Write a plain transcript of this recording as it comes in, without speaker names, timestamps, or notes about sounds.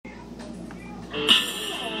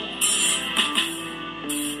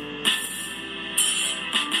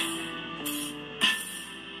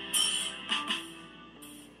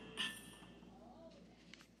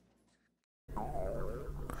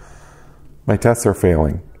my tests are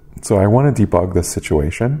failing. So I want to debug this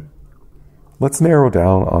situation. Let's narrow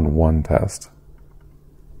down on one test.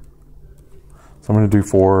 So I'm going to do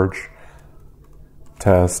forge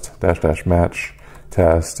test -- match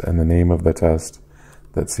test and the name of the test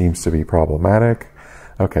that seems to be problematic.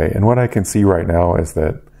 Okay, and what I can see right now is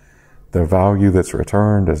that the value that's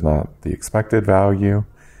returned is not the expected value,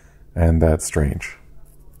 and that's strange.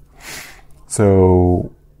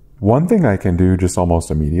 So one thing I can do just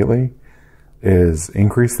almost immediately is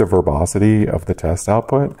increase the verbosity of the test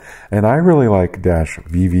output. And I really like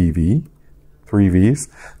 -VVV, 3 V's.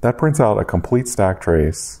 That prints out a complete stack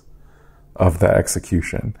trace of the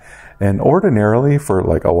execution. And ordinarily for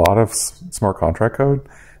like a lot of smart contract code,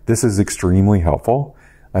 this is extremely helpful.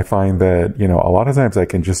 I find that, you know, a lot of times I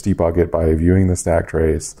can just debug it by viewing the stack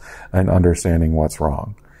trace and understanding what's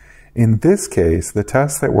wrong. In this case, the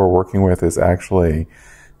test that we're working with is actually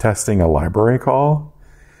testing a library call.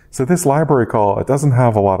 So this library call, it doesn't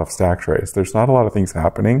have a lot of stack trace. There's not a lot of things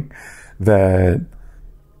happening that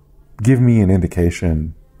give me an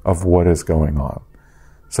indication of what is going on.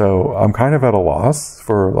 So I'm kind of at a loss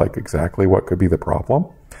for like exactly what could be the problem,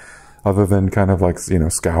 other than kind of like, you know,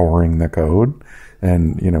 scouring the code.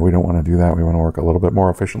 And, you know, we don't want to do that. We want to work a little bit more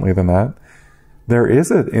efficiently than that. There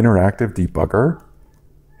is an interactive debugger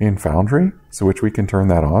in Foundry, so which we can turn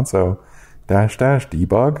that on. So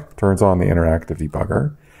 --debug turns on the interactive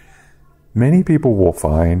debugger. Many people will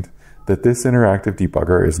find that this interactive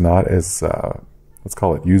debugger is not as, let's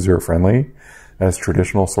call it user-friendly as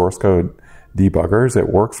traditional source code debuggers. It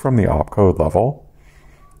works from the opcode level.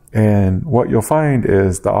 And what you'll find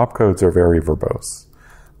is the opcodes are very verbose.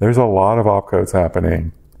 There's a lot of opcodes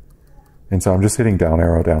happening. And so I'm just hitting down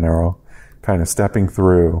arrow, kind of stepping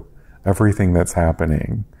through everything that's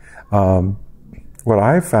happening. What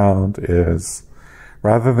I've found is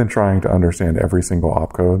rather than trying to understand every single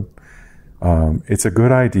opcode, it's a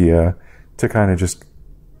good idea to kind of just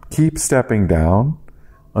keep stepping down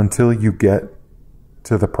until you get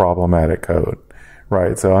to the problematic code,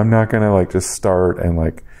 right? So I'm not going to like just start and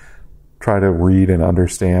like try to read and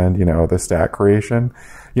understand, you know, the stack creation.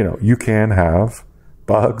 You know, you can have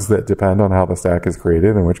bugs that depend on how the stack is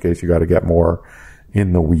created, in which case you got to get more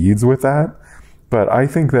in the weeds with that. But I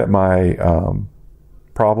think that my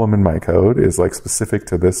problem in my code is like specific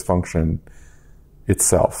to this function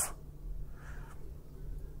itself.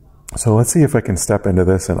 So let's see if I can step into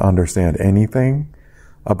this and understand anything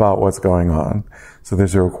about what's going on. So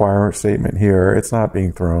there's a requirement statement here. It's not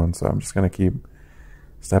being thrown, so I'm just going to keep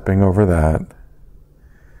stepping over that.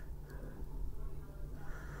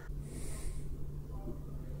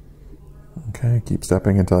 Okay, keep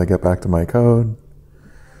stepping until I get back to my code.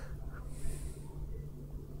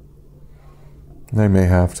 I may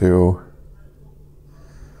have to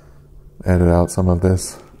edit out some of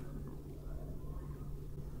this.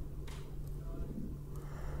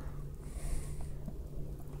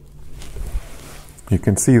 You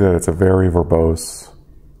can see that it's a very verbose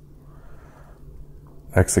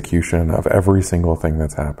execution of every single thing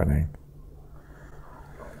that's happening,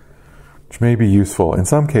 which may be useful in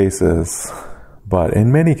some cases, but in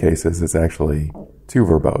many cases it's actually too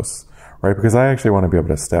verbose, right? Because I actually want to be able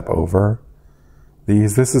to step over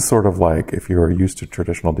these. This is sort of like, if you are used to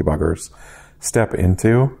traditional debuggers, step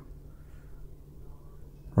into,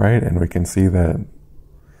 right? And we can see that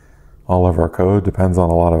all of our code depends on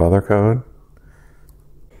a lot of other code.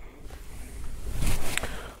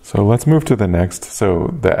 So let's move to the next.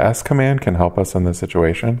 So the S command can help us in this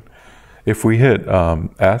situation. If we hit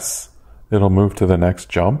S, it'll move to the next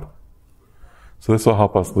jump. So this will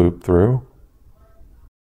help us loop through.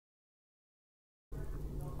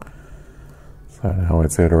 So now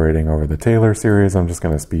it's iterating over the Taylor series. I'm just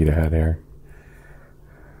going to speed ahead here.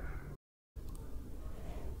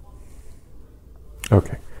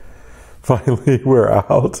 Okay, finally we're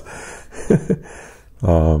out.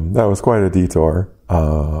 That was quite a detour.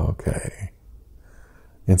 Okay,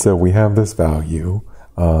 and so we have this value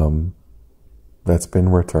that's been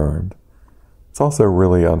returned. It's also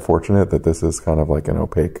really unfortunate that this is kind of like an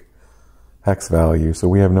opaque hex value, so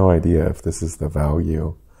we have no idea if this is the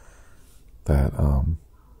value that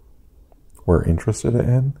we're interested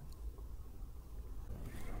in.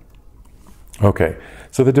 Okay,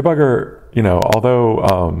 so the debugger, you know,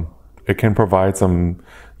 although it can provide some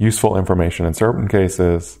useful information in certain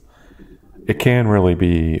cases, it can really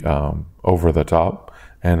be over the top,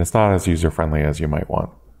 and it's not as user-friendly as you might want.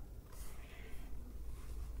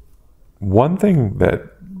 One thing that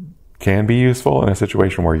can be useful in a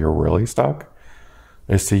situation where you're really stuck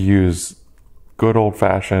is to use good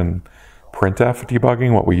old-fashioned printf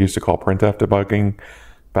debugging, what we used to call printf debugging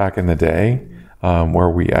back in the day. where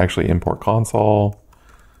we actually import console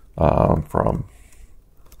from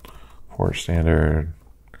for standard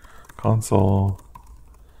console,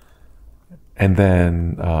 and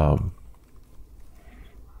then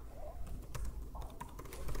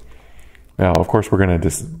now, of course, we're going to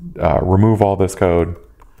just remove all this code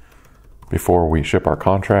before we ship our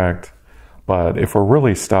contract. But if we're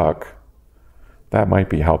really stuck, that might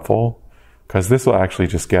be helpful, because this will actually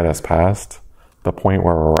just get us past the point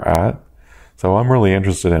where we're at. So I'm really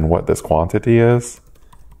interested in what this quantity is.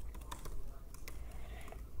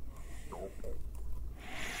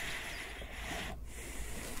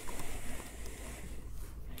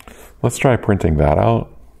 Let's try printing that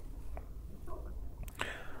out.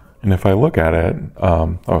 And if I look at it,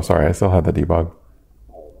 oh, sorry, I still had the debug.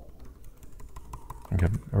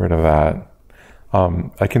 Get rid of that.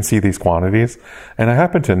 I can see these quantities, and I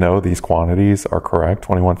happen to know these quantities are correct.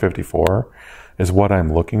 2154 is what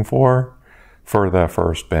I'm looking for the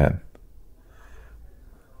first bin.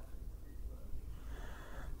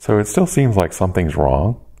 So it still seems like something's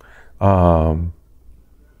wrong.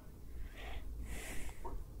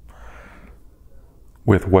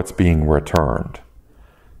 With what's being returned.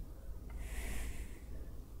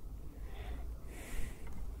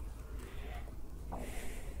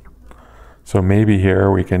 So maybe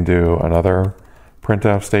here we can do another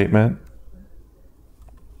printf statement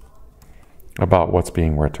about what's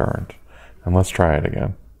being returned. And let's try it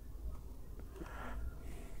again.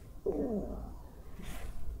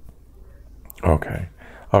 Okay.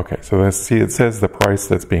 Okay, so let's see, it says the price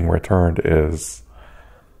that's being returned is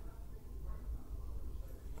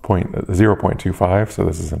 0.25, so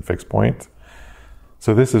this is in fixed point.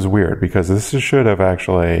 So this is weird, because this should have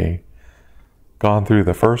actually gone through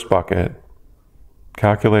the first bucket,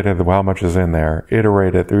 calculated how much is in there,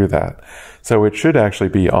 iterated through that. So it should actually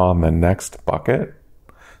be on the next bucket.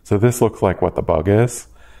 So this looks like what the bug is.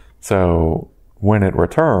 So when it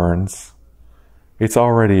returns, it's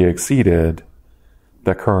already exceeded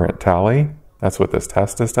the current tally. That's what this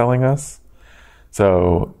test is telling us.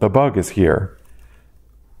 So the bug is here.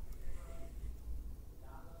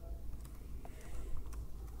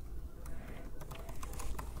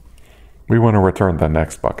 We want to return the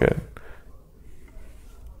next bucket.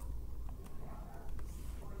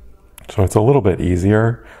 So it's a little bit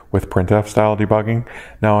easier with printf style debugging.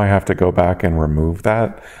 Now I have to go back and remove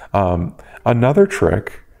that. Another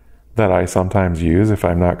trick that I sometimes use if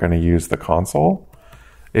I'm not going to use the console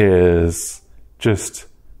is just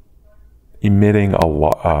emitting a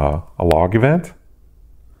log event.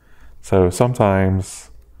 So sometimes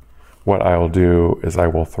what I'll do is I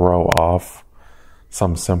will throw off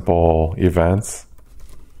some simple events.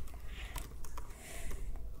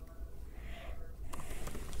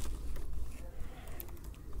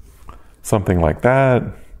 Something like that,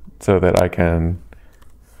 so that I can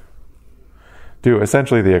do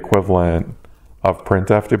essentially the equivalent of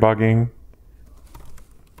printf debugging.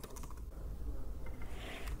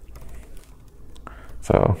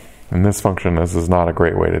 So in this function, this is not a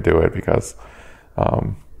great way to do it, because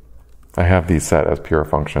I have these set as pure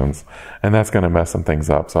functions, and that's going to mess some things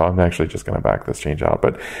up. So I'm actually just going to back this change out.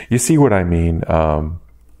 But you see what I mean.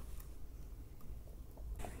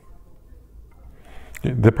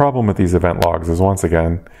 The problem with these event logs is, once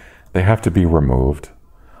again, they have to be removed.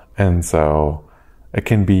 And so it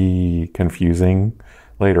can be confusing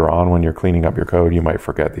later on when you're cleaning up your code. You might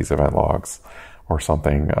forget these event logs or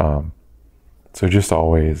something. So just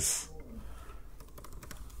always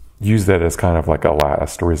use that as kind of like a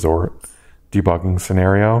last resort debugging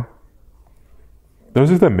scenario.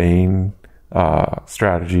 Those are the main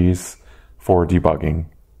strategies for debugging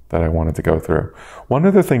that I wanted to go through. One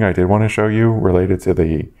other thing I did want to show you related to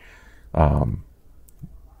the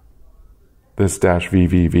this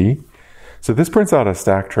 -vvv. So this prints out a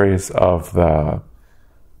stack trace of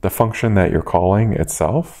the function that you're calling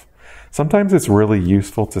itself. Sometimes it's really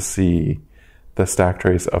useful to see the stack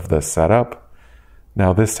trace of the setup.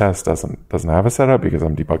 Now this test doesn't have a setup because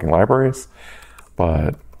I'm debugging libraries,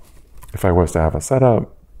 but if I was to have a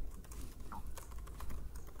setup,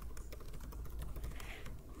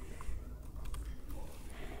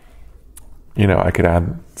 you know, I could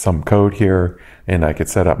add some code here and I could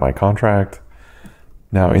set up my contract.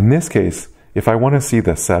 Now in this case, if I want to see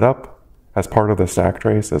the setup as part of the stack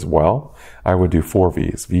trace as well, I would do 4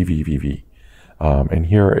 V's, VV. And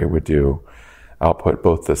here it would do output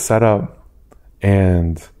both the setup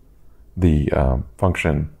and the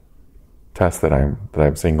function test that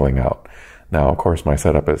I'm singling out. Now, of course, my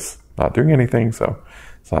setup is not doing anything, so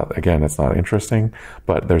it's not interesting.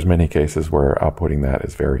 But there's many cases where outputting that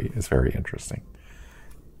is very interesting.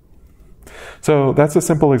 So that's a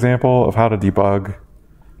simple example of how to debug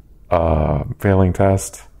failing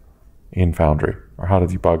test in Foundry, or how to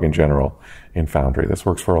debug in general in Foundry. This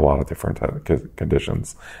works for a lot of different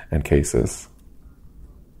conditions and cases.